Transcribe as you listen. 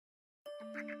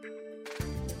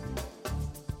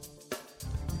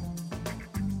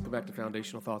Back to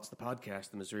Foundational Thoughts, the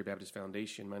podcast, the Missouri Baptist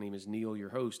Foundation. My name is Neil, your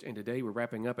host, and today we're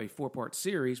wrapping up a 4-part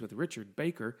series with Richard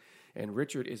Baker. And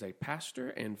Richard is a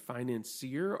pastor and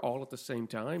financier all at the same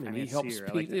time, and he helps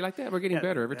people. You like that? We're getting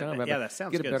better every time. That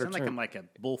sounds good. It sounds like I'm like a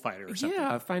bullfighter or something.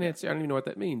 Yeah, financier. I don't even know what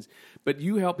that means. But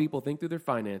you help people think through their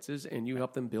finances, and you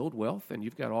help them build wealth, and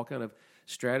you've got all kind of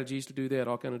strategies to do that,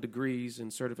 all kind of degrees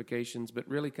and certifications, but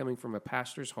really coming from a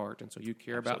pastor's heart. And so you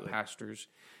care about pastors,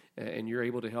 and you're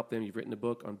able to help them. You've written a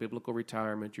book on biblical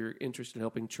retirement. You're interested in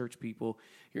helping church people.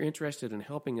 You're interested in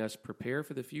helping us prepare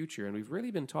for the future. And we've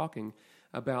really been talking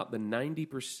about the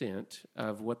 90%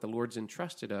 of what the Lord's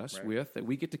entrusted us with that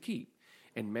we get to keep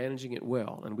and managing it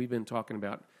well. And we've been talking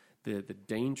about the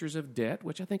dangers of debt,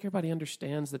 which I think everybody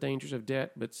understands the dangers of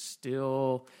debt, but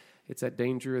still it's that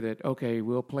danger that, okay,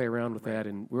 we'll play around with that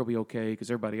and we'll be okay because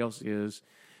everybody else is.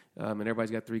 And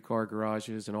everybody's got 3-car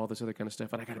garages and all this other kind of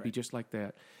stuff, and I got to be just like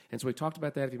that. And so we talked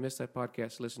about that. If you missed that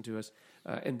podcast, listen to us.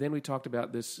 And then we talked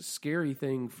about this scary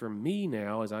thing for me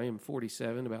now, as I am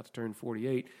 47, about to turn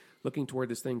 48, looking toward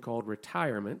this thing called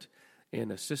retirement and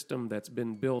a system that's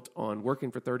been built on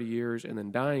working for 30 years and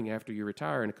then dying after you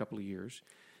retire in a couple of years.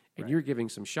 And you're giving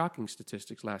some shocking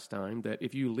statistics last time that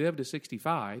if you live to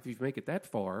 65, if you make it that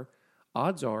far,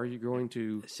 odds are you're going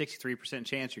to... 63%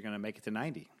 chance you're going to make it to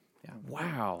 90. Yeah.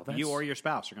 Wow. You or your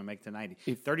spouse are going to make it to 90.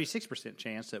 36%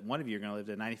 chance that one of you are going to live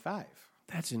to 95.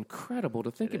 That's incredible to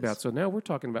think about. So now we're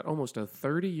talking about almost a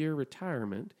 30-year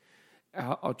retirement,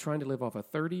 trying to live off a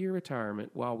 30-year retirement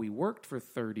while we worked for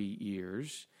 30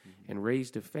 years and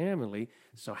raised a family.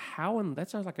 So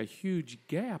that sounds like a huge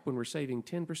gap when we're saving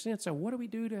 10%. So what do we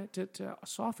do to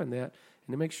soften that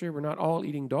and to make sure we're not all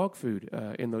eating dog food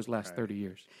in those last 30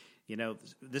 years? You know,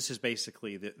 this is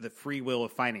basically the free will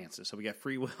of finances. So we got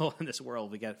free will in this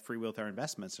world. We got free will with our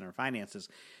investments and our finances.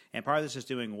 And part of this is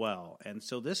doing well. And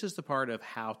so this is the part of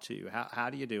how do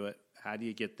you do it? How do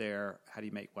you get there? How do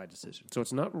you make wise decisions? So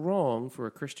it's not wrong for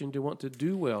a Christian to want to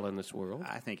do well in this world.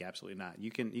 I think absolutely not.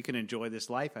 You can enjoy this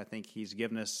life. I think he's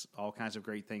given us all kinds of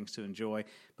great things to enjoy,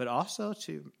 but also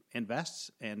to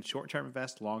invest and short-term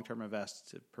invest, long-term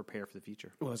invest to prepare for the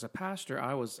future. Well, as a pastor,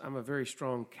 I'm a very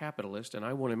strong capitalist, and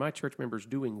I wanted my church members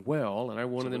doing well, and I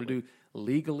wanted them to do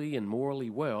legally and morally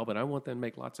well, but I want them to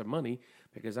make lots of money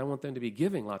because I want them to be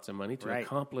giving lots of money to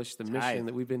accomplish the mission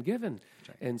that we've been given.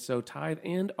 And so tithe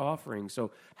and offering.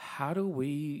 So how do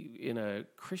we, in a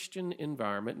Christian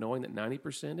environment, knowing that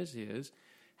 90% is His,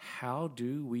 how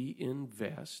do we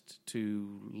invest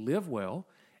to live well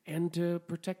and to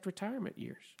protect retirement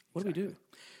years? What do we do?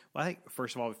 Well, I think,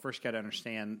 first of all, we first got to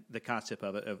understand the concept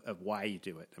of it, of why you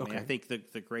do it. I mean, I think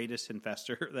the greatest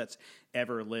investor that's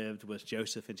ever lived was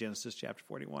Joseph in Genesis chapter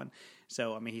 41.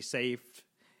 So, I mean, he saved,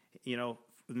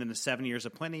 within the 7 years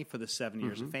of plenty for the 7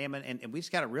 years of famine. And we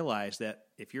just got to realize that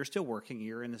if you're still working,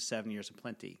 you're in the 7 years of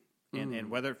plenty. And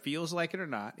whether it feels like it or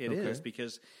not, it is,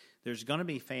 because there's going to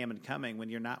be famine coming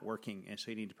when you're not working, and so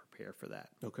you need to prepare for that.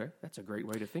 Okay, that's a great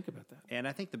way to think about that. And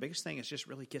I think the biggest thing is just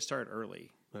really get started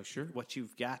early. Sure. What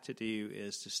you've got to do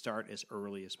is to start as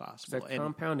early as possible. That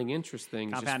compounding interest thing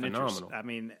is just phenomenal. I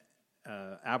mean,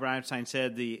 Albert Einstein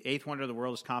said the eighth wonder of the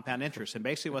world is compound interest, and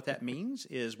basically what that means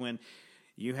is when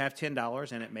you have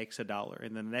 $10 and it makes $1,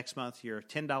 and then the next month your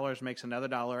 $10 makes another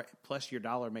 $1, plus your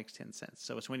dollar makes 10 cents.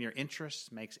 So it's when your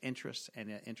interest makes interest,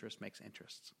 and interest makes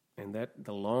interest. And that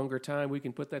the longer time we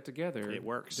can put that together, it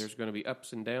works. There's going to be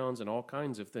ups and downs and all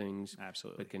kinds of things.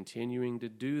 Absolutely. But continuing to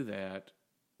do that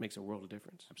makes a world of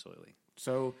difference. Absolutely.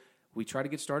 So we try to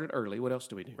get started early. What else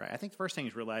do we do? Right. I think the first thing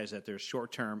is realize that there's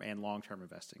short-term and long-term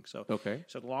investing. So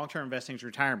the long-term investing is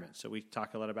retirement. So we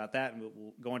talk a lot about that, and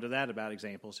we'll go into that about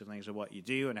examples of things of what you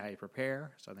do and how you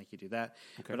prepare. So I think you do that.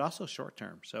 But also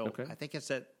short-term. So I think it's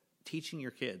that teaching your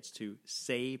kids to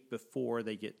save before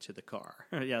they get to the car.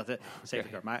 Save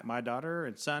the car. My daughter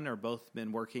and son are both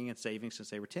been working and saving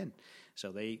since they were 10.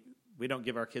 So we don't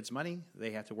give our kids money.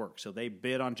 They have to work. So they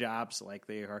bid on jobs like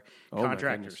they are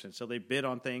contractors. And so they bid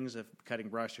on things of cutting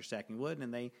brush or stacking wood,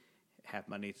 and they have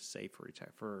money to save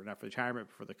for not for retirement,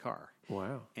 but for the car.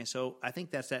 Wow. And so I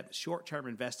think that's that short-term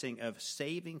investing of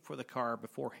saving for the car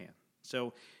beforehand.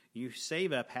 So you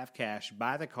save up, have cash,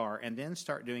 buy the car, and then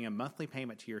start doing a monthly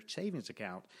payment to your savings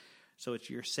account. So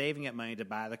you're saving up money to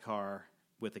buy the car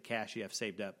with the cash you have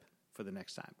saved up for the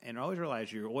next time. And always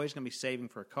realize you're always going to be saving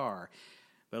for a car.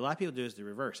 But a lot of people do is the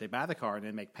reverse. They buy the car and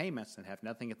then make payments and have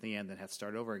nothing at the end and have to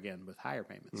start over again with higher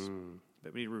payments.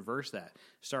 But we need to reverse that.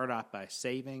 Start off by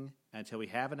saving until we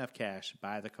have enough cash,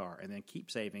 buy the car, and then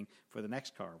keep saving for the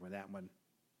next car when that one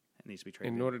It needs to be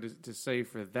traded in order to save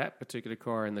for that particular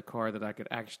car and the car that I could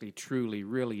actually, truly,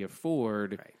 really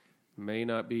afford. Right. May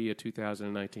not be a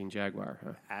 2019 Jaguar,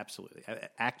 huh? Absolutely.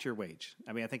 Act your wage.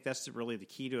 I mean, I think that's really the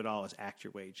key to it all is act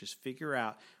your wage. Just figure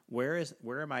out where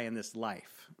am I in this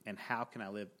life and how can I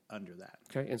live under that?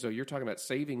 Okay, and so you're talking about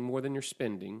saving more than you're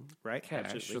spending, right? Cash.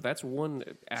 Absolutely. So that's one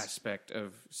aspect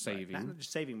of saving. Right. Not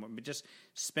just saving more, but just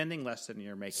spending less than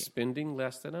you're making. Spending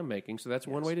less than I'm making. So that's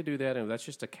one way to do that, and that's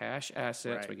just a cash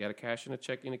asset. Right. So we got a cash in a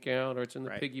checking account, or it's in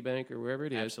the piggy bank, or wherever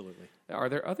it is. Absolutely. Are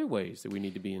there other ways that we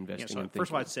need to be investing in?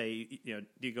 First of all, I'd say, do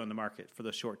you go in the market for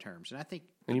the short terms? And I think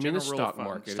and you mean the stock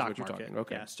market is what you're talking.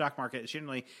 Okay. Yeah, stock market is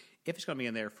generally, if it's going to be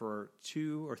in there for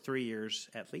 2 or 3 years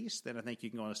at least, then I think you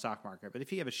can go in the stock market. But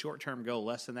if you have a short-term goal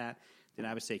less than that, then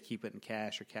I would say keep it in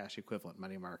cash or cash equivalent,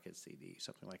 money market, CD,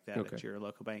 something like that at your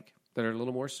local bank. That are a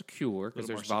little more secure because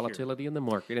there's volatility in the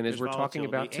market. And as we're talking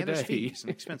about today, there's fees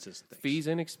and expenses and things. Fees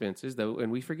and expenses, though,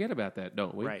 and we forget about that,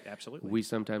 don't we? Right, absolutely. We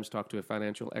sometimes talk to a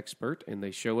financial expert and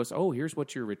they show us, oh, here's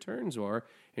what your returns are.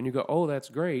 And you go, oh, that's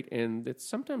great. And it's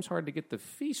sometimes hard to get the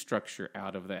fee structure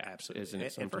out of that, absolutely. Isn't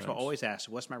it? And first of all, always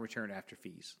ask, what's my return after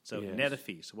fees? So net of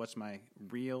fees. So what's my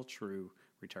real, true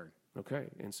return? Okay,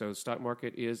 and so the stock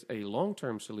market is a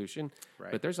long-term solution,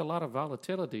 but there's a lot of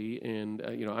volatility, and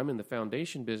I'm in the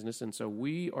foundation business, and so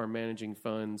we are managing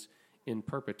funds in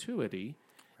perpetuity,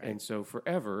 and so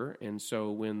forever, and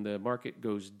so when the market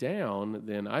goes down,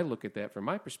 then I look at that from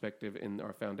my perspective in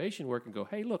our foundation work and go,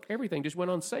 hey, look, everything just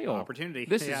went on sale. Opportunity.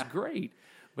 This is great.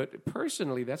 But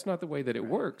personally, that's not the way that it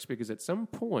works, because at some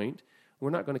point, we're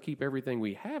not going to keep everything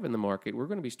we have in the market. We're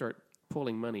going to start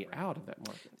pulling money out of that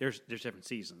market. There's different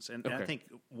seasons. And I think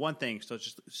one thing, so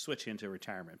just switch into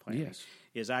retirement planning,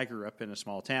 is I grew up in a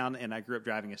small town, and I grew up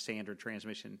driving a standard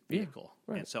transmission vehicle.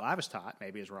 Yeah, right. And so I was taught,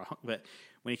 maybe it's wrong, but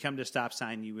when you come to a stop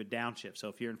sign, you would downshift. So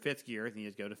if you're in fifth gear, then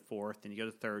you go to fourth, then you go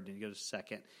to third, then you go to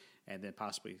second, and then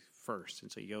possibly first.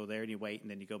 And so you go there and you wait,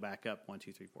 and then you go back up 1,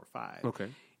 2, 3, 4, 5. Okay.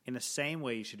 In the same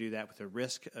way, you should do that with the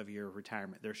risk of your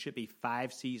retirement. There should be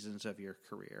 5 seasons of your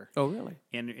career. Oh, really?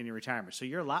 In your retirement. So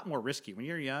you're a lot more risky. When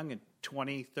you're young and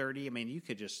 20, 30, I mean, you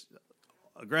could just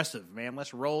aggressive, man.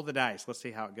 Let's roll the dice. Let's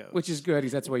see how it goes. Which is good,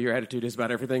 because that's the way your attitude is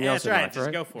about everything else in life,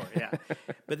 Just go for it, yeah.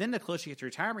 But then the closer you get to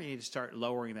retirement, you need to start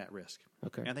lowering that risk.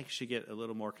 Okay. And I think you should get a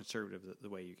little more conservative the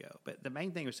way you go. But the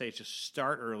main thing I would say is just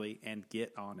start early and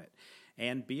get on it.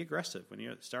 And be aggressive. When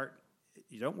you start,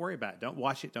 you don't worry about it. Don't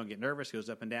watch it. Don't get nervous. It goes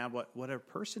up and down. What a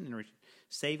person in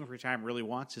saving for retirement really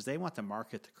wants is they want the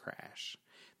market to crash.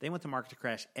 They want the market to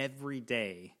crash every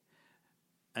day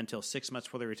until 6 months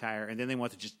before they retire, and then they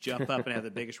want to just jump up and have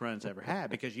the biggest run it's ever had,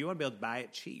 because you want to be able to buy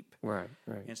it cheap. Right.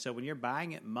 And so when you're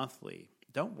buying it monthly,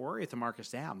 don't worry if the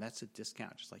market's down. That's a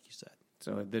discount, just like you said.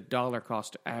 So the dollar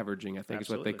cost averaging, I think, is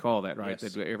what they call that, right?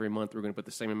 Yes. That every month we're going to put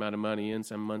the same amount of money in.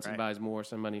 Some months it buys more,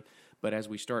 some money. But as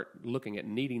we start looking at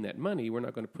needing that money, we're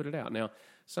not going to put it out. Now,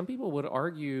 some people would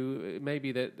argue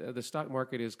maybe that the stock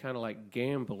market is kind of like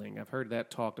gambling. I've heard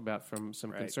that talked about from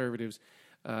some conservatives,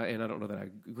 and I don't know that I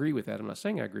agree with that. I'm not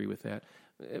saying I agree with that.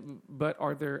 But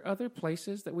are there other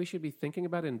places that we should be thinking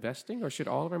about investing, or should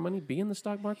all of our money be in the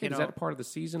stock market? Is that a part of the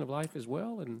season of life as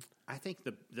well? And I think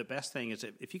the best thing is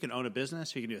if you can own a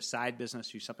business, you can do a side business,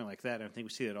 do something like that. And I think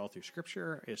we see that all through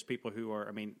Scripture is people who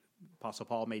are, Apostle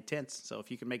Paul made tents. So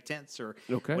if you can make tents or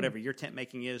whatever your tent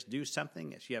making is, do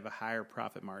something so you have a higher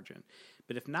profit margin.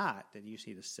 But if not, then you just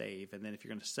need to save. And then if you're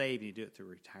going to save, you do it through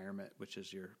retirement, which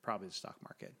is probably the stock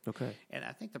market. Okay. And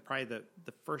I think probably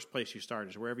the first place you start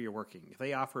is wherever you're working. If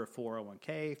they offer a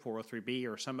 401k, 403b,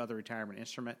 or some other retirement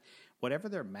instrument, whatever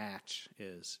their match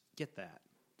is, get that.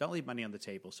 Don't leave money on the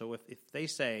table. So if they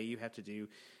say you have to do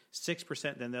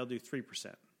 6%, then they'll do 3%.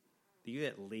 You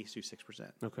at least do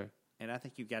 6%. Okay. And I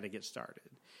think you've got to get started.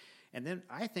 And then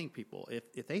I think people,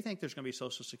 if they think there's going to be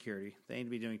Social Security, they need to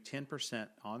be doing 10%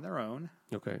 on their own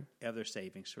of their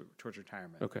savings towards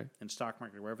retirement. Okay. In stock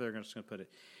market, wherever they're just going to put it.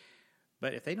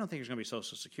 But if they don't think there's going to be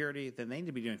Social Security, then they need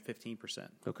to be doing 15%.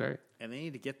 Okay. And they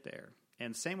need to get there.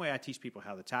 And the same way I teach people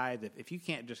how to tithe, if you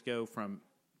can't just go from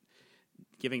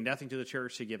giving nothing to the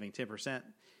church to giving 10%,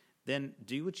 then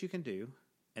do what you can do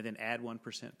and then add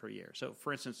 1% per year. So,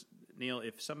 for instance, Neil,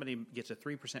 if somebody gets a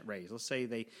 3% raise, let's say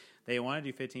they want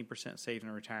to do 15% saving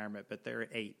in retirement, but they're at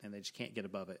 8 and they just can't get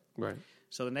above it. Right.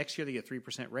 So the next year they get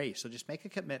 3% raise. So just make a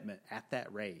commitment at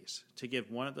that raise to give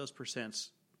one of those percents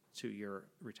to your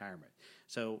retirement.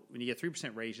 So when you get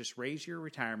 3% raise, just raise your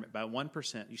retirement by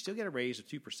 1%. You still get a raise of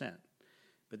 2%.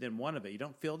 But then one of it, you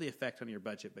don't feel the effect on your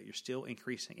budget, but you're still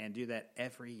increasing, and do that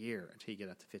every year until you get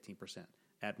up to 15%.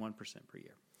 at 1% per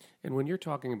year. And when you're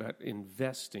talking about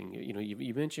investing,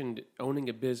 you mentioned owning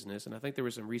a business, and I think there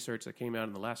was some research that came out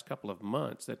in the last couple of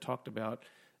months that talked about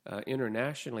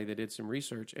internationally. They did some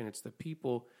research, and it's the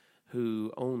people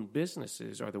who own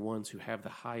businesses are the ones who have the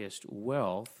highest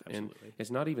wealth. Absolutely. And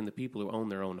it's not even the people who own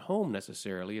their own home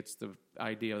necessarily. It's the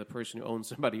idea of the person who owns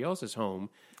somebody else's home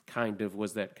kind of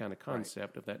was that kind of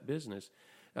concept of that business.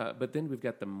 But then we've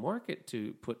got the market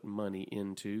to put money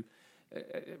into.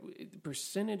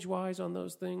 Percentage-wise on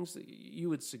those things, you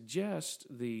would suggest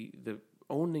the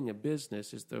owning a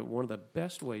business is one of the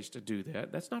best ways to do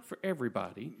that. That's not for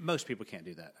everybody. Most people can't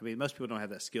do that. I mean, most people don't have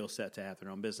that skill set to have their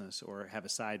own business or have a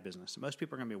side business. Most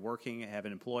people are going to be working, have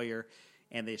an employer,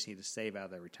 and they just need to save out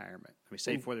of their retirement. I mean,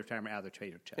 save for their retirement out of their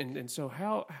trader check. And so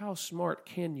how smart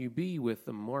can you be with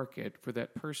the market for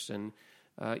that person?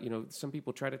 Some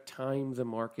people try to time the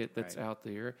market that's out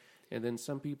there. And then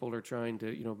some people are trying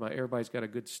to, everybody's got a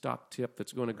good stock tip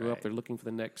that's going to go up. They're looking for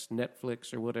the next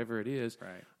Netflix or whatever it is.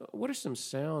 Right. What are some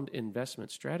sound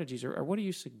investment strategies, or what do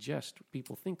you suggest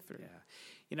people think through?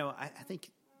 Yeah. I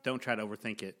think don't try to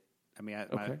overthink it. I mean,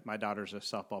 my daughter's a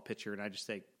softball pitcher, and I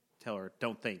just tell her,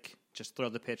 don't think. Just throw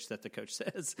the pitch that the coach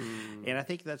says. And I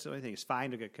think that's the only thing is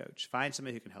find a good coach. Find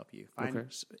somebody who can help you.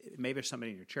 Maybe there's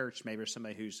somebody in your church. Maybe there's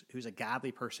somebody who's a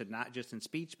godly person, not just in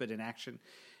speech, but in action.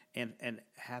 And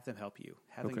have them help you.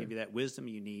 Have them give you that wisdom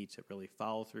you need to really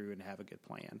follow through and have a good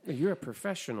plan. You're a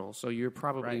professional, so you're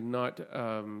probably not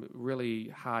really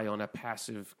high on a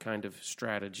passive kind of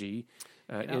strategy,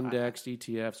 indexed,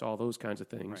 ETFs, all those kinds of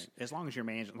things. Right. As long as you're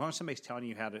managing, as long as somebody's telling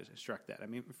you how to structure that. I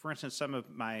mean, for instance,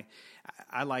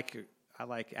 I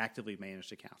like actively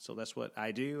managed accounts. So that's what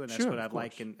I do, and that's what I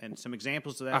like. And some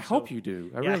examples of that. I hope you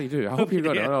do. I really do. I hope you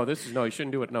go, you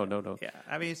shouldn't do it. No. Yeah.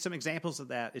 I mean, some examples of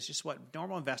that is just what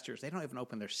normal investors, they don't even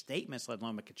open their statements, let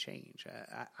alone make a change.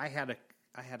 I had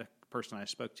a person I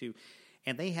spoke to,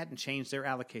 and they hadn't changed their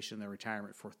allocation in their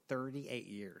retirement for 38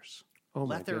 years. Oh,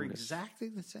 my goodness. They're exactly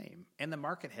the same. And the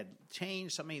market had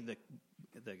changed. I mean,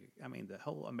 the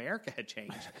whole America had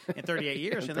changed in 38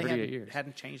 years, and they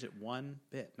hadn't changed it one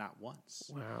bit, not once.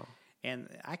 Wow. And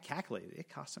I calculated it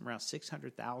cost them around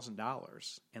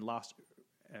 $600,000 in lost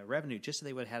revenue just so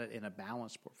they would have had it in a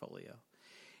balanced portfolio.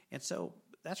 And so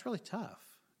that's really tough.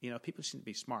 People just need to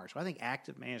be smart. So I think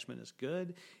active management is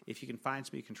good if you can find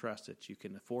somebody you can trust that you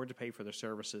can afford to pay for their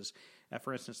services.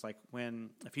 For instance, like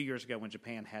a few years ago when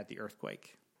Japan had the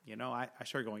earthquake, I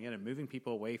started going in and moving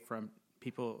people away from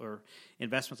people or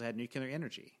investments that had nuclear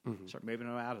energy, start moving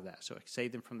them out of that. So it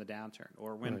saved them from the downturn.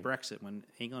 Or when Brexit, when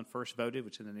England first voted,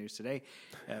 which is in the news today,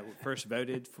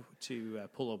 to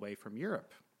pull away from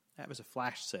Europe. That was a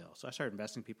flash sale. So I started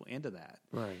investing people into that.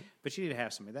 Right. But you need to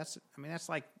have somebody. That's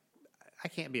like, I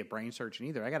can't be a brain surgeon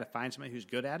either. I got to find somebody who's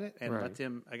good at it and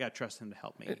I got to trust them to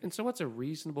help me. And so what's a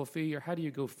reasonable fee, or how do you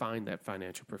go find that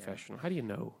financial professional? How do you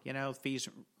know? Fees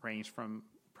range from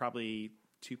probably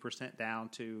 2% down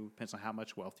to, depends on how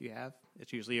much wealth you have.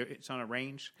 It's on a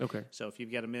range. Okay. So if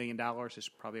you've got $1 million, it's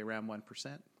probably around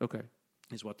 1%. Okay.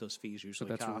 Is what those fees usually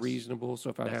cost. So that's reasonable. So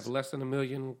if I have less than $1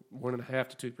 million, 1.5%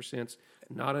 to 2%,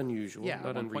 not unusual. Yeah,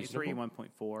 not 1.3, 1.4,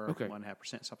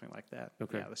 1.5%, something like that.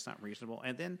 Okay. Yeah, that's not reasonable.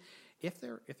 And then if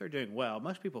they're doing well,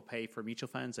 most people pay for mutual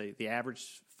funds. The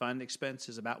average fund expense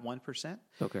is about 1%.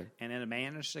 Okay. And in a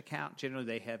managed account, generally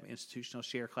they have institutional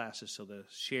share classes, so the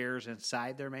shares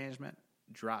inside their management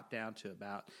drop down to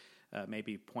about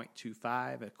maybe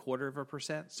 0.25,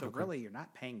 0.25%. So really, you're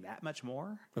not paying that much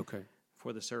more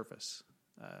for the service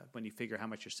when you figure how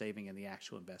much you're saving in the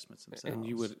actual investments themselves. And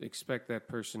you would expect that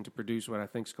person to produce what I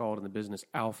think is called in the business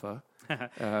alpha,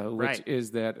 which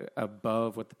is that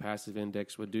above what the passive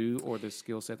index would do, or the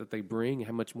skill set that they bring.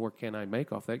 How much more can I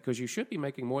make off that? Because you should be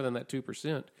making more than that 2%.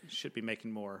 You should be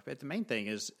making more. But the main thing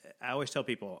is, I always tell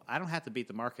people, I don't have to beat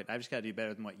the market. I've just got to do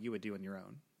better than what you would do on your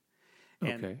own.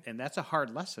 And that's a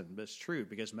hard lesson, but it's true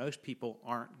because most people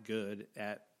aren't good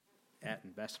at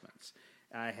investments.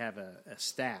 I have a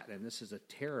stat, and this is a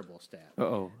terrible stat.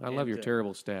 I love your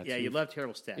terrible stats. Yeah, you love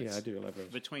terrible stats. Yeah, I do. I love those.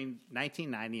 Between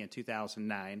 1990 and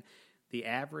 2009, the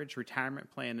average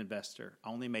retirement plan investor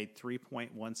only made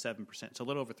 3.17%, so a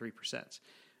little over 3%.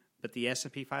 But the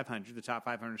S&P 500, the top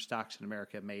 500 stocks in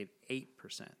America, made 8%.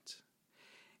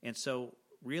 And so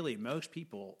really, most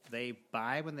people, they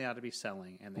buy when they ought to be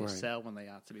selling, and they sell when they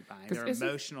ought to be buying. They're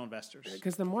emotional investors.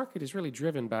 Because the market is really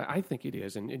driven by, I think it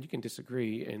is, and you can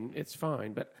disagree, and it's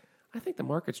fine, but I think the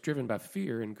market's driven by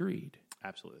fear and greed.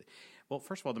 Absolutely. Well,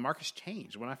 first of all, the market's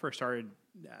changed. When I first started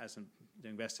as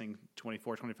investing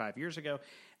 24, 25 years ago,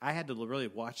 I had to really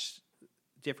watch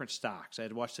different stocks. I had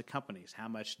to watch the companies. How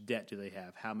much debt do they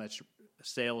have? How much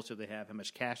sales do they have? How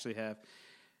much cash do they have?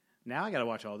 Now I got to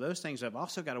watch all those things. I've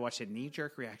also got to watch the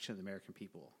knee-jerk reaction of the American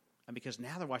people. And because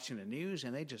now they're watching the news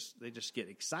and they just get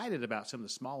excited about some of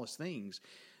the smallest things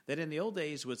that in the old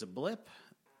days was a blip,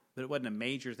 but it wasn't a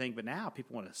major thing. But now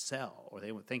people want to sell, or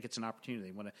they think it's an opportunity.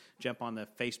 They want to jump on the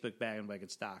Facebook bandwagon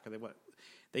stock, or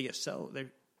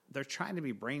they're trying to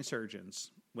be brain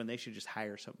surgeons when they should just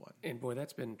hire someone. And boy,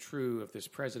 that's been true of this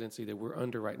presidency that we're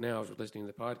under right now as we're listening to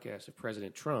the podcast of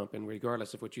President Trump. And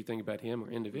regardless of what you think about him or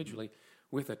individually,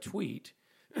 with a tweet,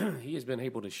 he has been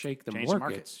able to shake the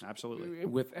markets absolutely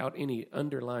without any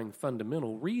underlying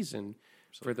fundamental reason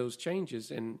for those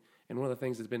changes. And one of the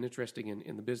things that's been interesting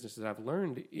in the business that I've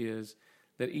learned is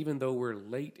that even though we're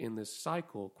late in this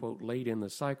cycle, quote, late in the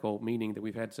cycle, meaning that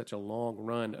we've had such a long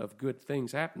run of good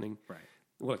things happening, right.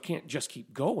 Well, it can't just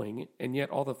keep going, and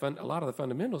yet a lot of the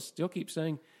fundamentals still keep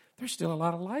saying there's still a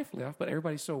lot of life left, but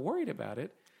everybody's so worried about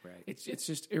it. Right. It's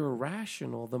just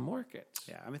irrational, the markets.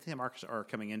 Yeah, I mean, I think the markets are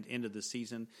coming into the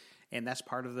season, and that's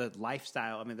part of the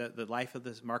lifestyle. I mean, the life of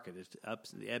this market is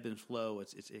ups, the ebb and flow.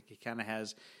 It kind of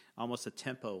has almost a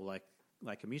tempo like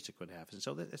a music would have. And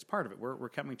so that's part of it. We're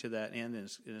coming to that end, and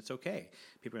it's okay.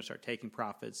 People are going to start taking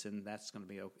profits, and that's going to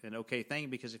be an okay thing,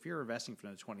 because if you're investing for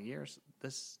another 20 years,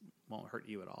 this won't hurt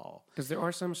you at all. Because there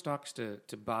are some stocks to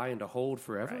buy and to hold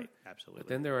forever. Right, absolutely. But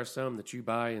then there are some that you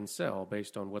buy and sell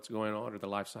based on what's going on or the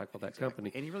life cycle of that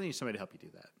company. And you really need somebody to help you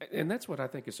do that. And that's what I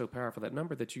think is so powerful. That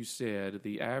number that you said,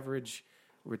 the average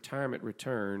retirement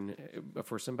return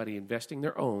for somebody investing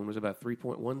their own was about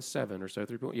 3.17 or so.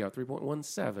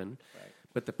 3.17. Right.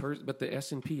 But the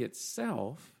S&P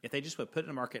itself, if they just would put it in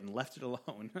the market and left it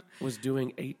alone, was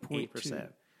doing 8.2%.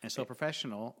 And so a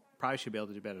professional probably should be able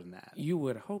to do better than that. You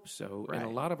would hope so. Right. And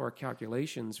a lot of our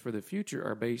calculations for the future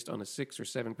are based on a 6 or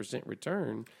 7%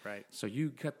 return. Right. So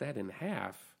you cut that in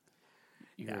half,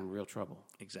 you're in real trouble.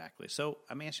 Exactly. So,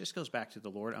 I mean, it just goes back to the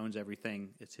Lord owns everything.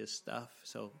 It's his stuff.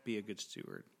 So be a good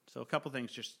steward. So a couple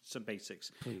things, just some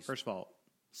basics. Please. First of all,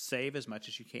 save as much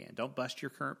as you can. Don't bust your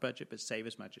current budget, but save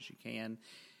as much as you can.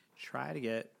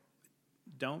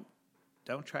 Don't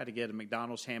try to get a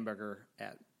McDonald's hamburger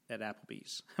at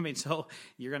Applebee's. I mean, so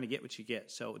you're going to get what you get.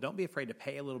 So don't be afraid to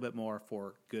pay a little bit more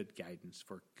for good guidance,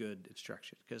 for good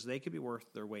instruction, because they could be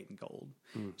worth their weight in gold.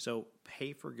 So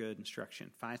pay for good instruction.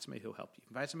 Find somebody who'll help you.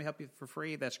 Find somebody help you for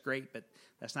free, that's great, but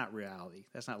that's not reality.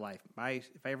 That's not life.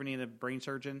 If I ever need a brain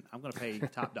surgeon, I'm going to pay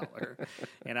top dollar,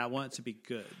 and I want it to be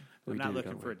good. I'm not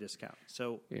looking for a discount.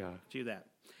 So do that.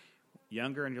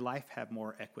 Younger in your life, have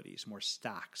more equities, more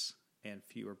stocks, and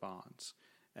fewer bonds.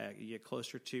 You get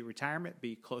closer to retirement,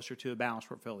 be closer to a balanced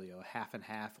portfolio, half and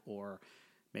half, or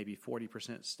maybe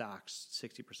 40% stocks,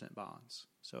 60% bonds.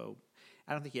 So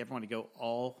I don't think you ever want to go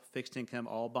all fixed income,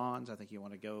 all bonds. I think you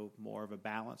want to go more of a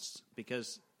balance,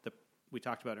 because we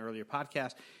talked about in an earlier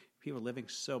podcast, people are living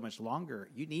so much longer.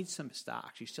 You need some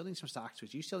stocks. You still need some stocks,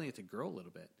 but you still need it to grow a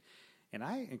little bit. And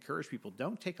I encourage people,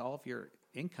 don't take all of your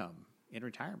income in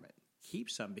retirement.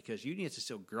 Keep some, because you need it to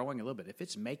still growing a little bit. If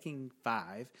it's making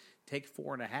 5, take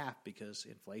 4.5, because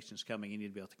inflation's coming. You need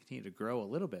to be able to continue to grow a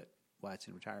little bit while it's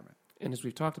in retirement. And as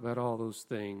we've talked about all those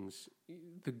things,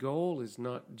 the goal is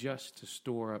not just to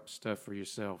store up stuff for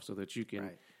yourself so that you can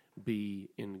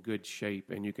be in good shape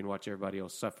and you can watch everybody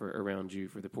else suffer around you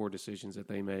for the poor decisions that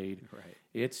they made. Right.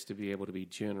 It's to be able to be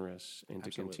generous and to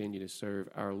continue to serve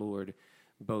our Lord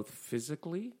both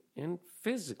physically and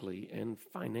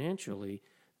financially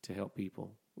to help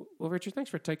people. Well, Richard, thanks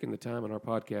for taking the time on our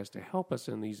podcast to help us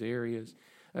in these areas.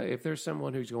 If there's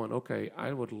someone who's going, okay,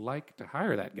 I would like to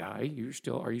hire that guy, are you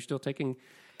still taking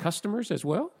customers as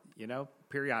well?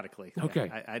 Periodically.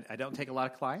 Okay. I don't take a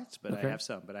lot of clients, but I have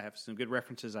some. But I have some good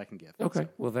references I can give. Okay. So.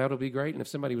 Well, that'll be great. And if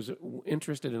somebody was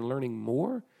interested in learning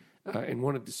more and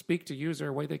wanted to speak to you, is there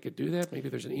a way they could do that? Maybe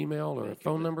there's an email or a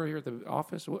phone number here at the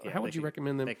office. How would you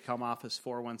recommend them? They can call my office,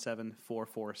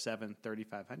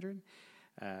 417-447-3500.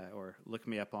 Or look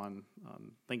me up on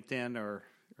LinkedIn or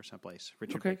someplace.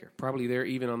 Richard Baker. Probably there,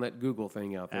 even on that Google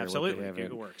thing out there. Absolutely.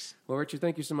 Google works. Well, Richard,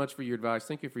 thank you so much for your advice.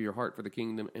 Thank you for your heart for the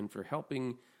kingdom and for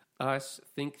helping us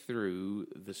think through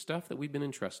the stuff that we've been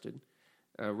entrusted,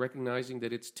 recognizing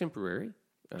that it's temporary.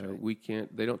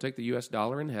 They don't take the U.S.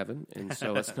 dollar in heaven, and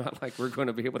so it's not like we're going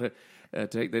to be able to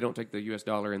they don't take the U.S.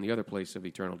 dollar in the other place of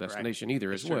eternal destination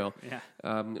either as well. Yeah.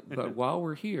 But while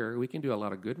we're here, we can do a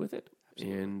lot of good with it.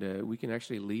 Absolutely. And we can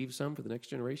actually leave some for the next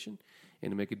generation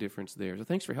and to make a difference there. So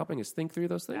thanks for helping us think through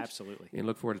those things. Absolutely. And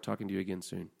look forward to talking to you again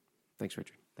soon. Thanks,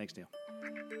 Richard. Thanks, Neil.